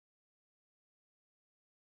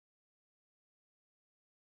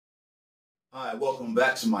Hi, welcome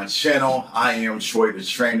back to my channel. I am Troy the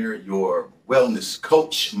Trainer, your wellness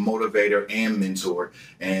coach, motivator, and mentor.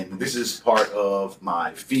 And this is part of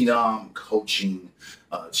my Phenom coaching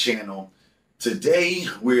channel. Today,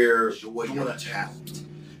 we're doing a talent.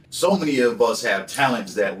 So many of us have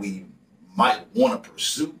talents that we might want to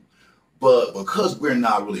pursue, but because we're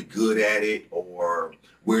not really good at it or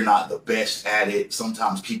we're not the best at it,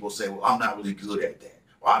 sometimes people say, well, I'm not really good at that,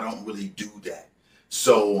 or I don't really do that.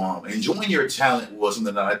 So, enjoying your talent was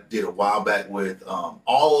something that I did a while back with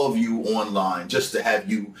all of you online, just to have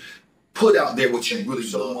you put out there what you really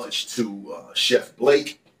so much to Chef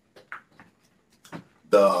Blake,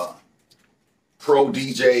 the Pro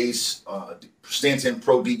DJs, Stanton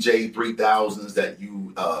Pro DJ 3000s that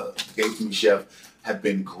you gave to me, Chef, have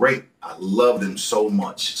been great. I love them so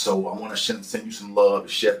much. So I want to send you some love to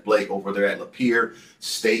Chef Blake over there at Lapeer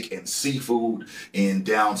Steak and Seafood in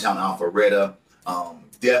downtown Alpharetta.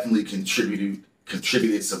 Definitely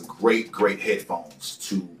contributed some great headphones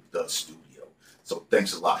to the studio. So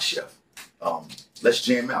thanks a lot, Chef. Let's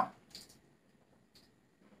jam out.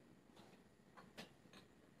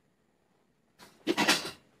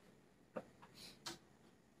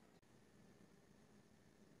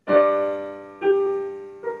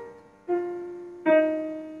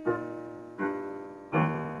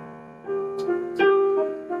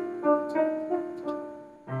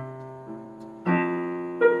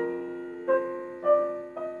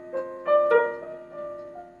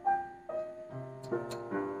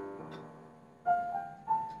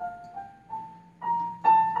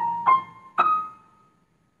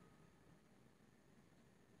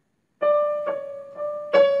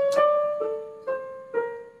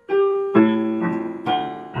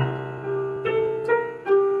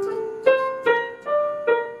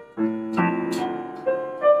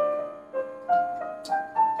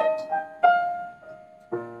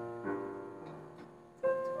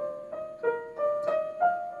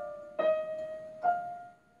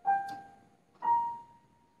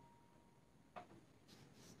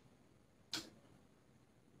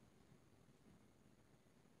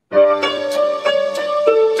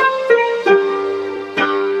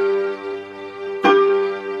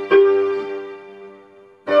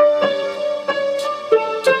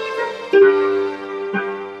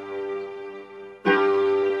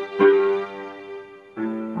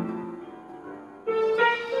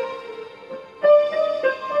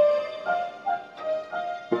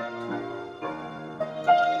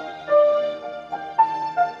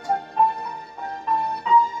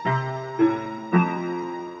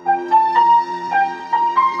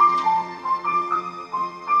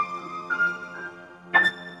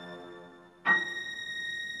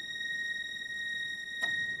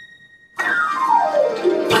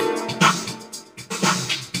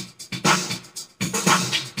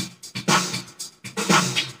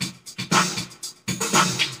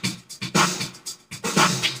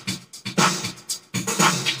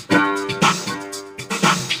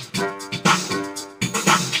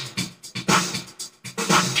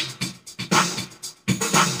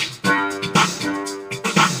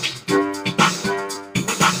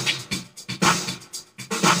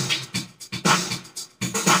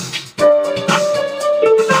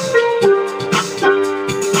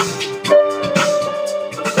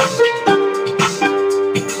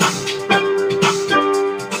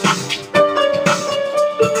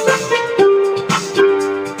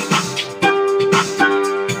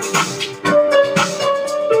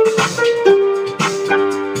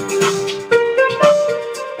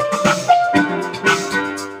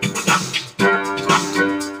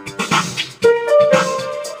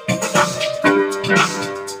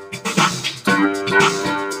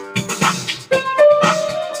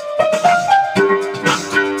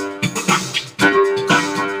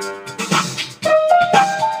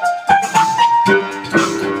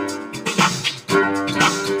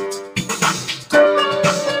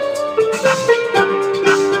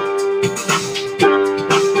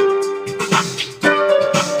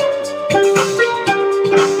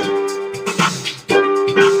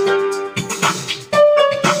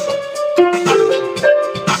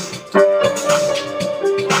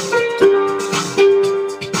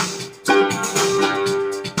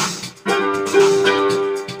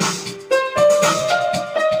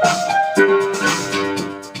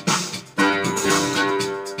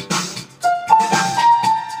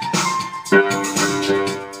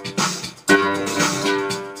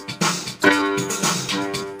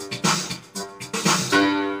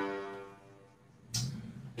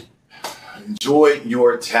 Enjoy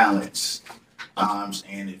your talents.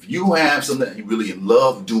 And if you have something that you really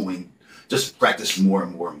love doing, just practice more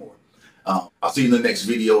and more and more. I'll see you in the next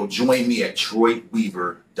video. Join me at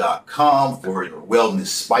TroyWeaver.com for your wellness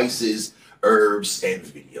spices, herbs, and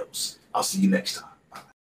videos. I'll see you next time.